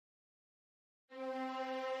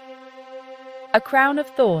A Crown of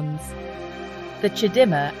Thorns. The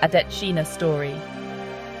Chidimma Adetshina story.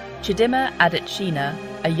 Chidimma Adetshina,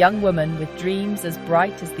 a young woman with dreams as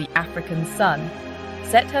bright as the African sun,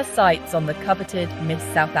 set her sights on the coveted Miss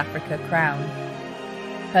South Africa crown.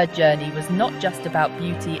 Her journey was not just about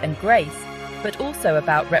beauty and grace, but also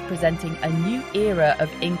about representing a new era of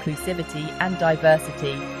inclusivity and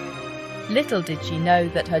diversity. Little did she know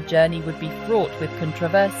that her journey would be fraught with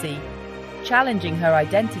controversy, challenging her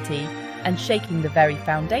identity and shaking the very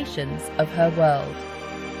foundations of her world.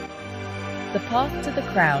 The path to the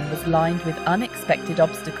crown was lined with unexpected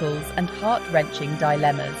obstacles and heart-wrenching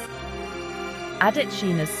dilemmas.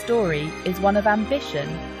 Adetshina's story is one of ambition,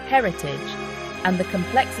 heritage, and the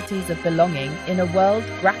complexities of belonging in a world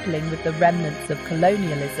grappling with the remnants of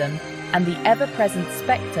colonialism and the ever-present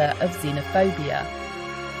spectre of xenophobia.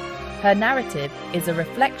 Her narrative is a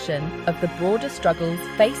reflection of the broader struggles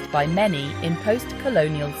faced by many in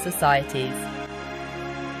post-colonial societies.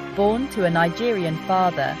 Born to a Nigerian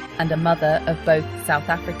father and a mother of both South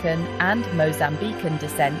African and Mozambican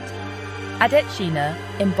descent, Adetshina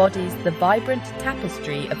embodies the vibrant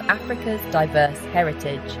tapestry of Africa's diverse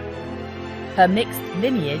heritage. Her mixed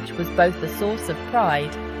lineage was both a source of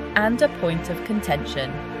pride and a point of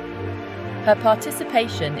contention. Her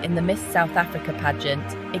participation in the Miss South Africa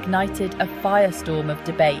pageant ignited a firestorm of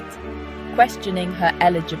debate, questioning her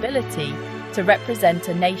eligibility to represent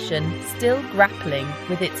a nation still grappling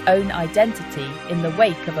with its own identity in the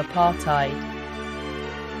wake of apartheid.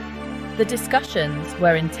 The discussions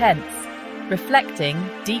were intense, reflecting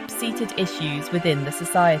deep-seated issues within the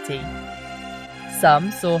society. Some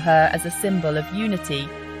saw her as a symbol of unity,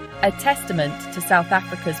 a testament to South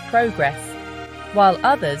Africa's progress, while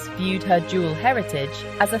others viewed her dual heritage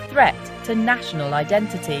as a threat to national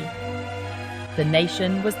identity. The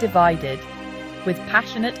nation was divided, with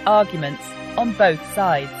passionate arguments on both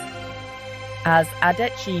sides. As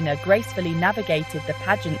Adetshina gracefully navigated the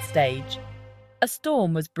pageant stage, a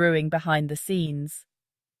storm was brewing behind the scenes.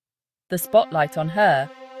 The spotlight on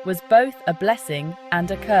her was both a blessing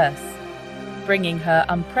and a curse, bringing her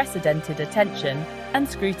unprecedented attention and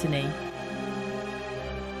scrutiny.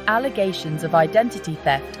 Allegations of identity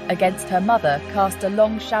theft against her mother cast a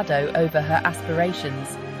long shadow over her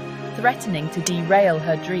aspirations, threatening to derail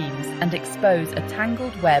her dreams and expose a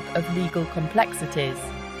tangled web of legal complexities.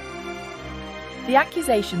 The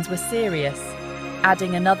accusations were serious,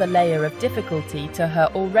 adding another layer of difficulty to her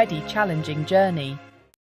already challenging journey.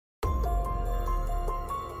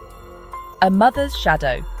 A mother's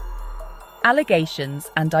shadow. Allegations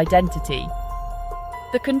and identity.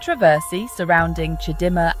 The controversy surrounding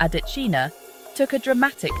Chidimma Adetshina took a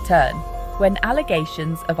dramatic turn when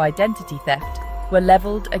allegations of identity theft were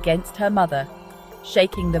levelled against her mother,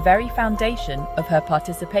 shaking the very foundation of her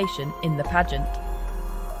participation in the pageant.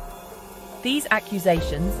 These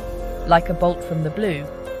accusations, like a bolt from the blue,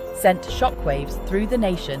 sent shockwaves through the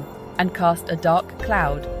nation and cast a dark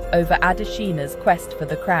cloud over Adetshina's quest for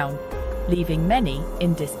the crown, leaving many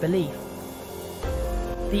in disbelief.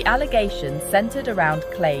 The allegations centred around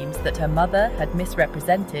claims that her mother had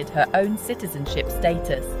misrepresented her own citizenship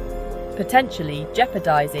status, potentially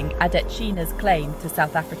jeopardising Adetshina's claim to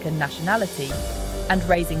South African nationality and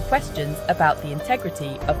raising questions about the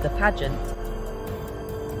integrity of the pageant.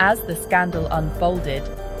 As the scandal unfolded,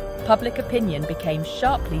 public opinion became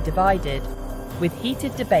sharply divided, with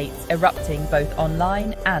heated debates erupting both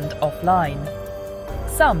online and offline.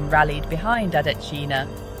 Some rallied behind Adetshina,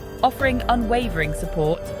 offering unwavering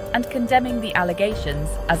support and condemning the allegations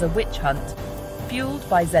as a witch hunt, fueled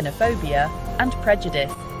by xenophobia and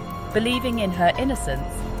prejudice, believing in her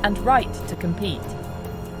innocence and right to compete.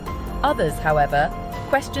 Others, however,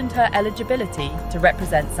 questioned her eligibility to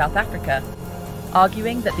represent South Africa,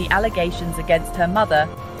 arguing that the allegations against her mother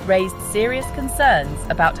raised serious concerns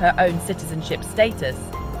about her own citizenship status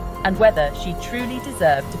and whether she truly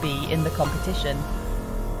deserved to be in the competition.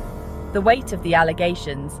 The weight of the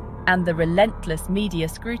allegations and the relentless media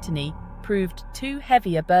scrutiny proved too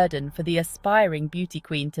heavy a burden for the aspiring beauty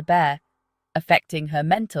queen to bear, affecting her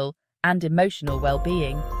mental and emotional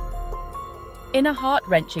well-being. In a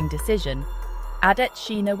heart-wrenching decision,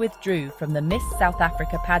 Adetshina withdrew from the Miss South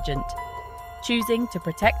Africa pageant, choosing to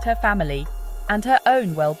protect her family and her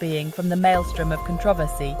own well-being from the maelstrom of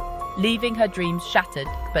controversy, leaving her dreams shattered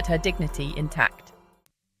but her dignity intact.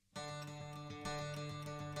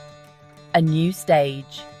 A new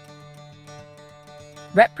stage.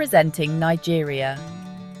 Representing Nigeria.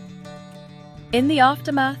 In the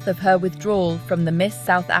aftermath of her withdrawal from the Miss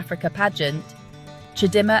South Africa pageant,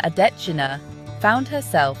 Chidimma Adetshina found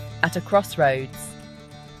herself at a crossroads.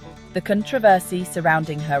 The controversy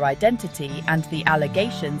surrounding her identity and the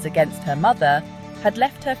allegations against her mother had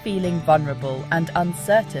left her feeling vulnerable and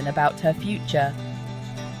uncertain about her future.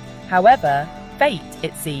 However, fate,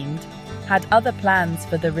 it seemed, had other plans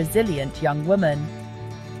for the resilient young woman.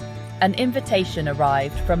 An invitation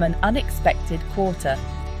arrived from an unexpected quarter.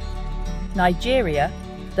 Nigeria,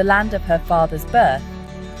 the land of her father's birth,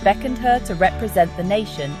 beckoned her to represent the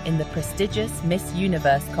nation in the prestigious Miss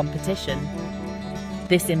Universe competition.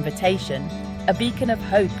 This invitation, a beacon of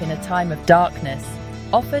hope in a time of darkness,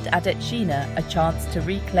 offered Adetshina a chance to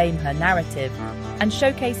reclaim her narrative and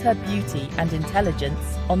showcase her beauty and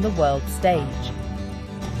intelligence on the world stage.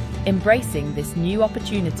 Embracing this new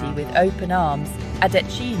opportunity with open arms,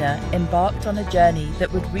 Adetshina embarked on a journey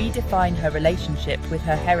that would redefine her relationship with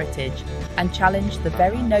her heritage and challenge the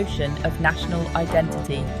very notion of national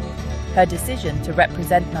identity. Her decision to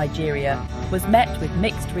represent Nigeria was met with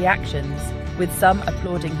mixed reactions, with some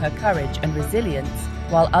applauding her courage and resilience,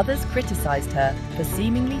 while others criticized her for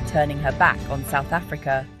seemingly turning her back on South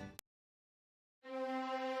Africa.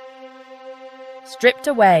 Stripped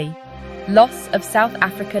away. Loss of South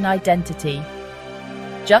African identity.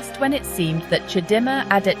 Just when it seemed that Chidimma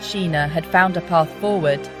Adetshina had found a path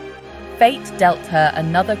forward, fate dealt her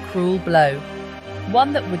another cruel blow,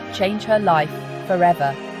 one that would change her life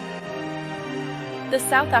forever. The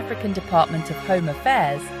South African Department of Home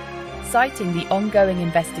Affairs, citing the ongoing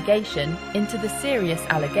investigation into the serious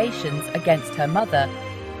allegations against her mother,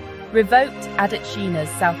 revoked Adetshina's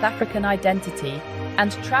South African identity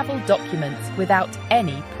and travel documents without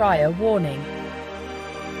any prior warning.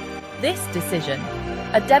 This decision,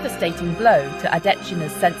 a devastating blow to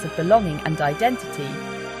Adetshina's sense of belonging and identity,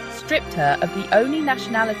 stripped her of the only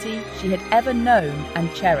nationality she had ever known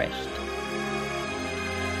and cherished.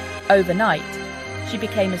 Overnight, she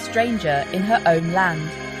became a stranger in her own land,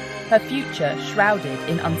 her future shrouded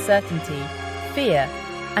in uncertainty, fear,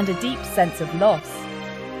 and a deep sense of loss.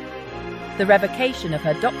 The revocation of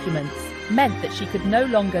her documents meant that she could no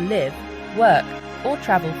longer live, work, or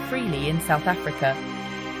travel freely in South Africa,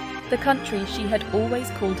 the country she had always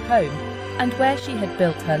called home and where she had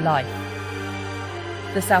built her life.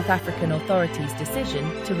 The South African authorities' decision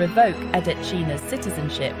to revoke Adetshina's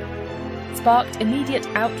citizenship sparked immediate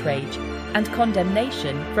outrage and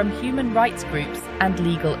condemnation from human rights groups and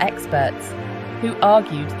legal experts, who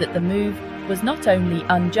argued that the move was not only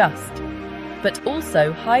unjust, but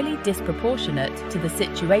also highly disproportionate to the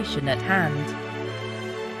situation at hand.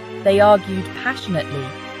 They argued passionately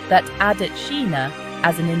that Adetshina,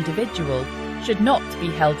 as an individual, should not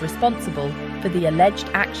be held responsible for the alleged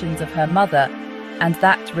actions of her mother, and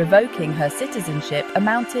that revoking her citizenship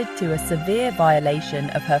amounted to a severe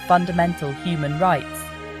violation of her fundamental human rights,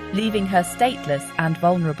 leaving her stateless and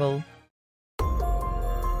vulnerable.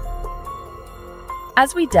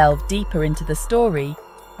 As we delve deeper into the story,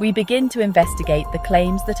 we begin to investigate the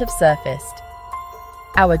claims that have surfaced.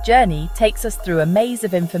 Our journey takes us through a maze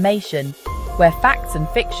of information where facts and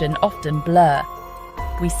fiction often blur.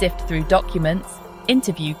 We sift through documents,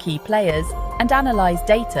 interview key players, and analyze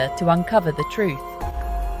data to uncover the truth.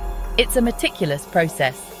 It's a meticulous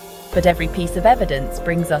process, but every piece of evidence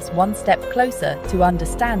brings us one step closer to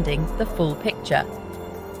understanding the full picture.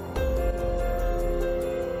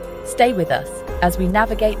 Stay with us as we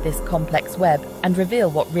navigate this complex web and reveal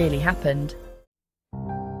what really happened.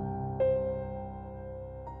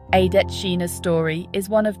 Adetshina's story is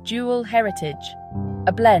one of dual heritage,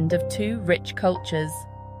 a blend of two rich cultures.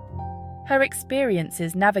 Her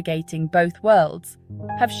experiences navigating both worlds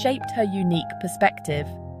have shaped her unique perspective.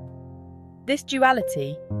 This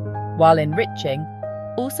duality, while enriching,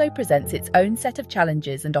 also presents its own set of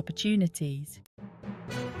challenges and opportunities.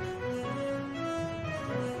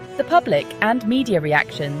 The public and media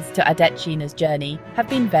reactions to Adetshina's journey have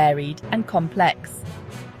been varied and complex.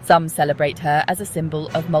 Some celebrate her as a symbol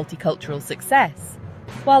of multicultural success,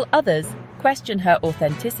 while others question her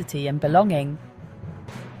authenticity and belonging.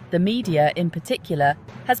 The media, in particular,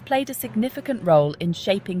 has played a significant role in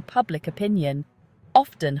shaping public opinion,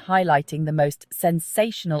 often highlighting the most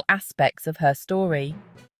sensational aspects of her story.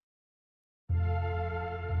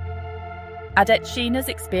 Adetshina's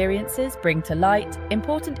experiences bring to light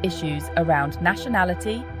important issues around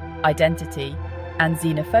nationality, identity, and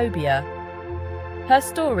xenophobia. Her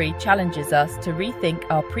story challenges us to rethink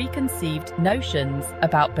our preconceived notions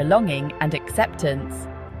about belonging and acceptance.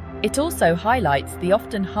 It also highlights the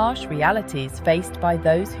often harsh realities faced by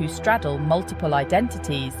those who straddle multiple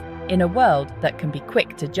identities in a world that can be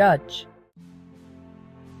quick to judge.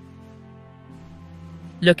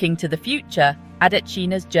 Looking to the future,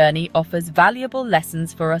 Adetshina's journey offers valuable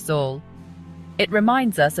lessons for us all. It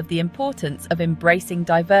reminds us of the importance of embracing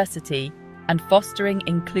diversity and fostering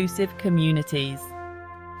inclusive communities.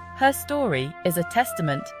 Her story is a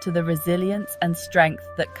testament to the resilience and strength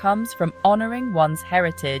that comes from honoring one's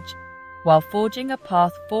heritage while forging a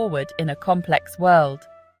path forward in a complex world.